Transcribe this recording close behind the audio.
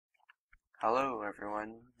Hello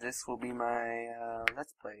everyone, this will be my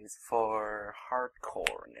Let's Plays for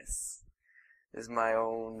Hardcoreness. This is my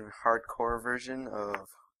own hardcore version of,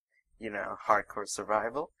 hardcore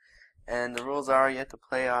survival. And the rules are you have to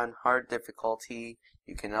play on hard difficulty.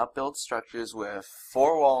 You cannot build structures with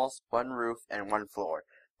 4 walls, 1 roof, and 1 floor.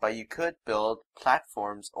 But you could build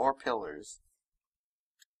platforms or pillars.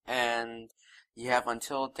 And you have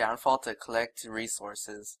until downfall to collect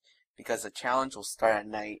resources, because the challenge will start at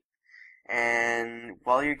night. And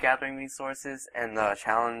while you're gathering resources and the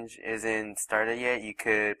challenge isn't started yet, you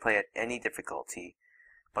could play at any difficulty.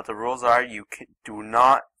 But the rules are you do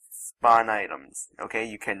not spawn items, okay?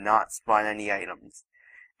 You cannot spawn any items.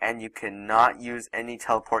 And you cannot use any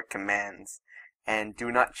teleport commands. And do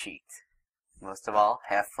not cheat. Most of all,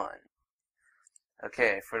 have fun.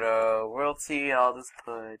 Okay, for the world seed, I'll just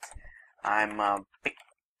put, I'm a big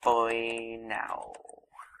boy now.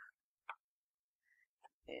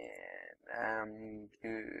 And I'm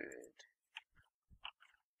good.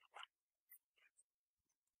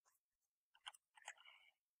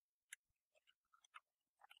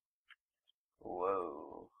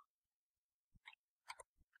 Whoa.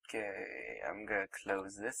 Okay, I'm gonna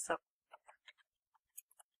close this up.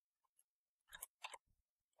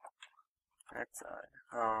 That's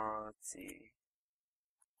odd. Oh, let's see.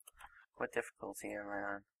 What difficulty am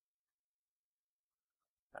I on?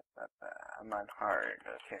 I'm on hard,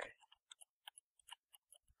 okay.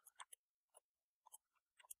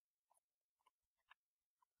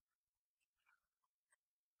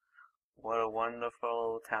 What a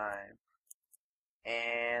wonderful time.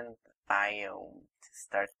 And biome to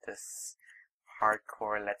start this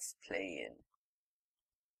hardcore let's play in.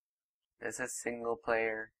 This is single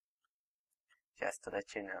player, just to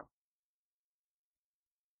let you know.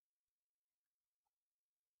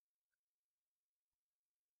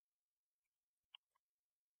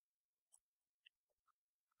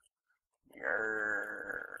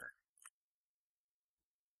 Yerr.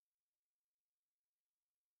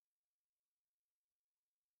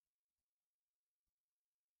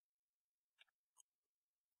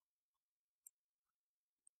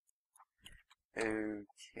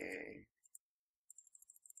 Okay.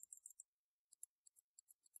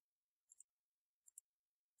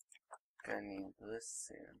 Gonna need this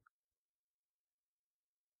soon.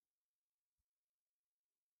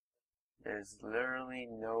 There's literally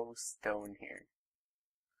no stone here.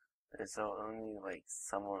 There's only like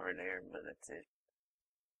some over there, but that's it.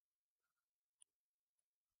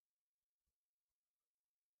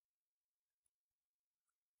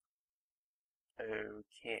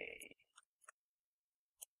 Okay.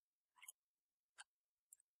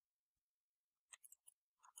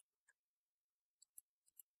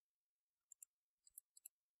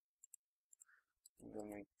 I'm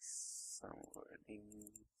gonna make some more of these.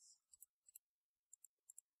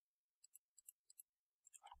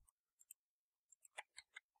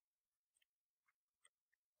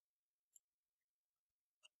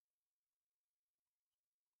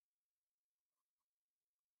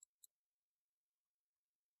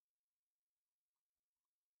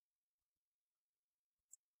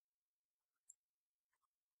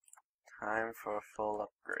 Time for a full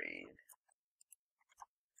upgrade.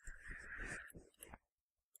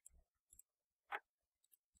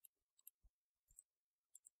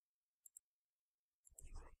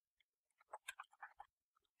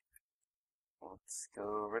 Let's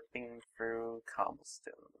go ripping through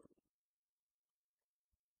cobblestone.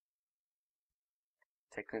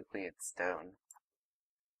 Technically it's stone.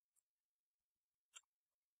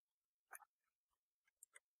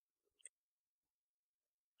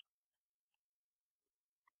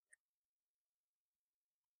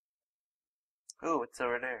 Ooh, what's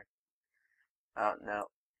over there? Oh no,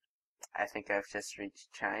 I think I've just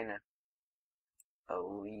reached China.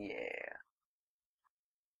 Oh yeah.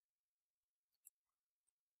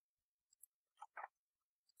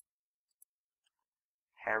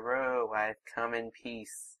 Hello, I've come in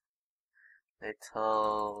peace.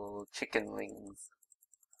 Little chickenlings.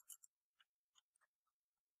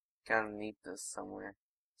 Gotta need this somewhere.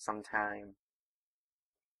 Sometime.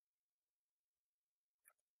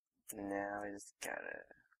 Now I just gotta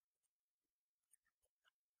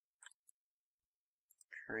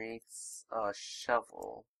create a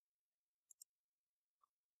shovel.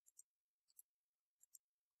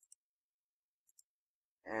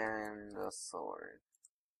 And a sword.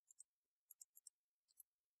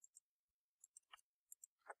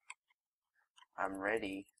 I'm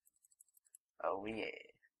ready. Oh yeah.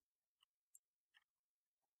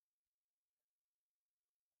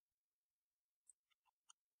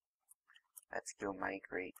 Let's go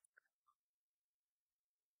migrate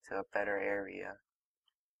to a better area.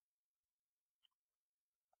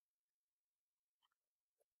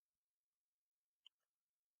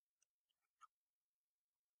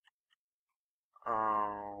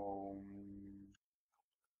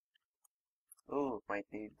 Ooh, might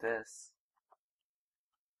need this.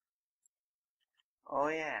 Oh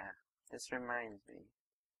yeah, this reminds me.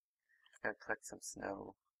 Gotta collect some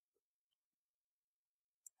snow.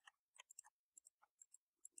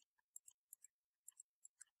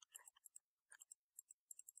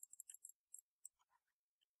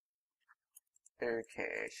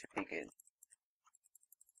 Okay, should be good.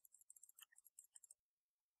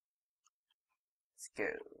 Let's go.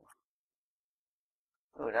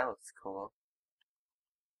 Oh, that looks cool.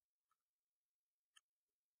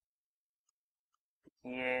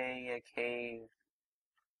 Yay, a cave.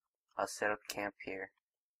 I'll set up camp here.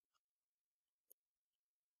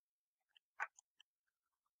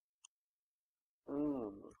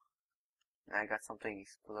 Ooh, I got something to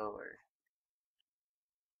explore.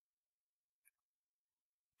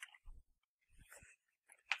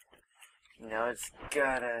 Now it's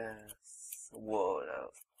gotta... Whoa,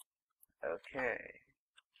 okay.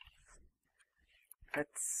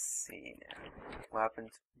 Let's see now. What happened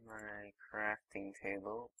to my crafting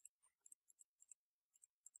table?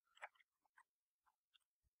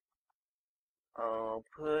 I'll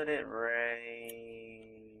put it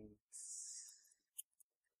right...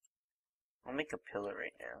 I'll make a pillar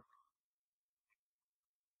right now.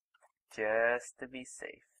 Just to be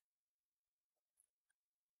safe.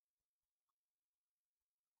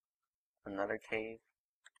 Another cave.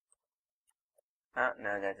 Oh,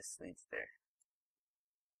 no, that just leads there.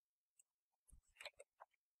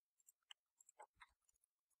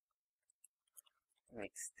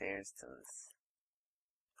 Make stairs to this.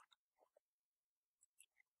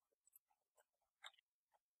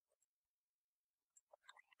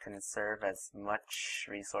 Conserve as much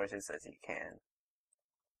resources as you can.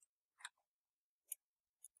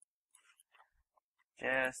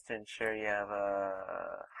 Just to ensure you have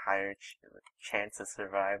a higher chance of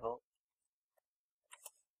survival.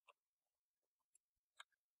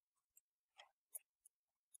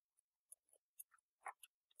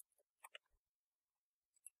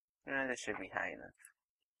 This should be high enough.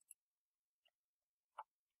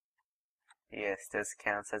 Yes, this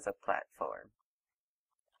counts as a platform.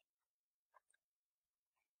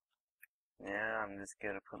 Now I'm just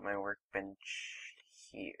gonna put my workbench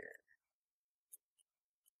here.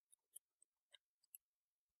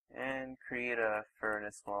 And create a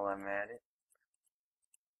furnace while I'm at it.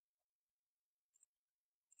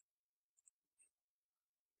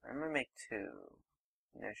 I'm gonna make two.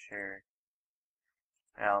 Not sure.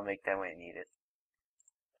 I'll make that when I need it.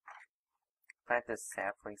 Plant this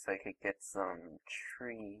sapling so I could get some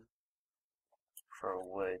tree for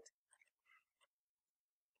wood.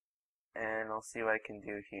 And I'll see what I can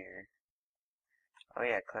do here. Oh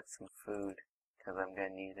yeah, collect some food, because I'm gonna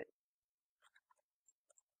need it.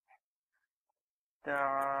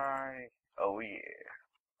 Die! Oh yeah.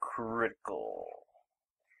 Critical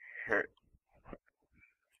hit.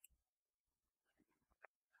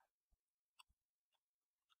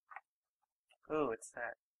 Ooh, what's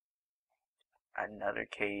that? Another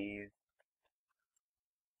cave.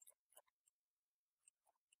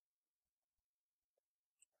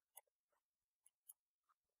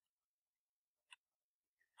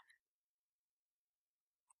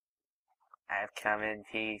 I've come in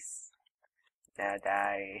peace. Now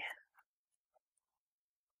die.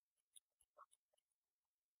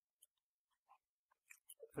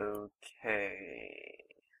 Okay.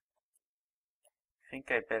 I think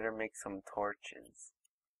I better make some torches.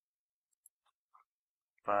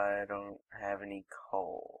 But I don't have any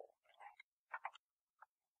coal.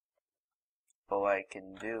 But what I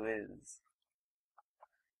can do is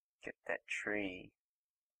get that tree.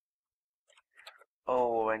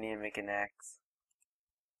 Oh, I need to make an axe.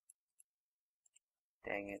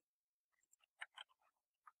 Dang it.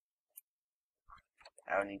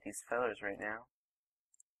 I don't need these fellers right now.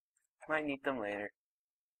 Might need them later.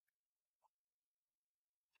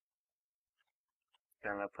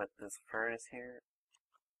 Gonna put this furnace here.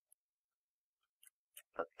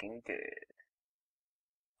 Looking good.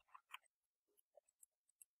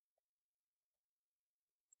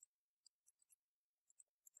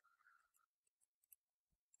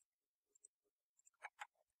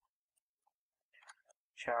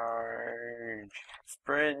 Charge.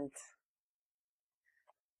 Sprint.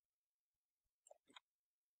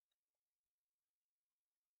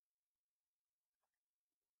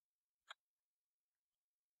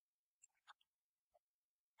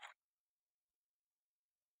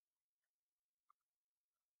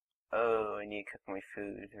 Oh, I need to cook my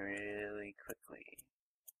food really quickly.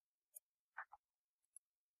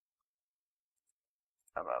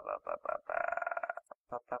 Ba ba ba ba ba ba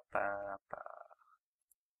ba ba ba ba.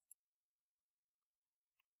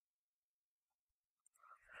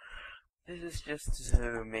 This is just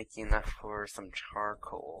making enough for some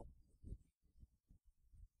charcoal,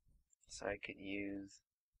 so I could use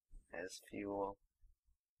as fuel.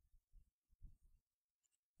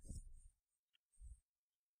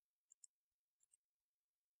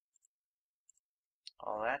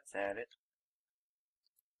 All that's added.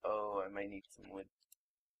 Oh, I might need some wood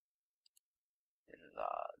and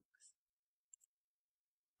logs.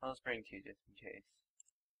 I'll just bring 2 just in case.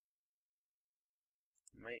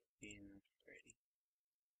 Might be enough already.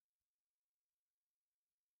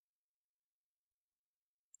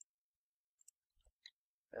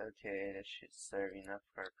 Okay, that should serve enough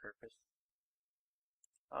for our purpose.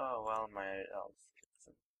 Oh, well, I'll just get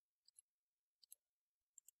some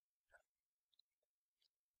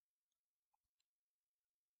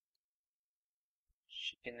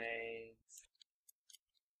chicken eggs.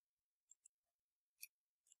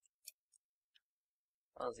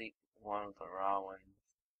 I'll just eat one of the raw ones.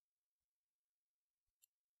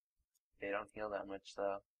 They don't heal that much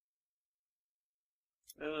though.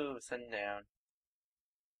 Ooh, sundown.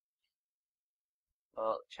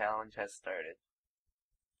 Well, challenge has started.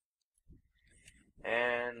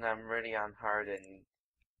 And I'm ready on hard.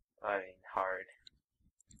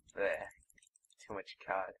 Bleh, too much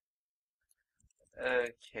cod.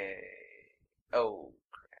 Okay. Oh,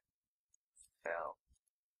 crap. Fell.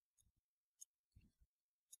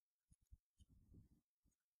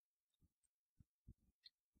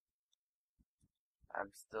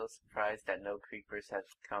 I'm still surprised that no creepers have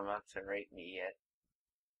come out to rape me yet.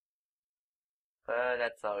 But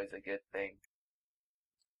that's always a good thing.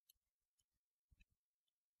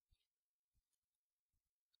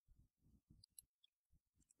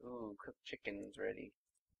 Ooh, cooked chicken's ready.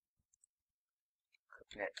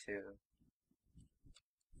 Cooking that too.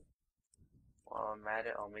 While I'm at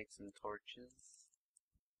it, I'll make some torches.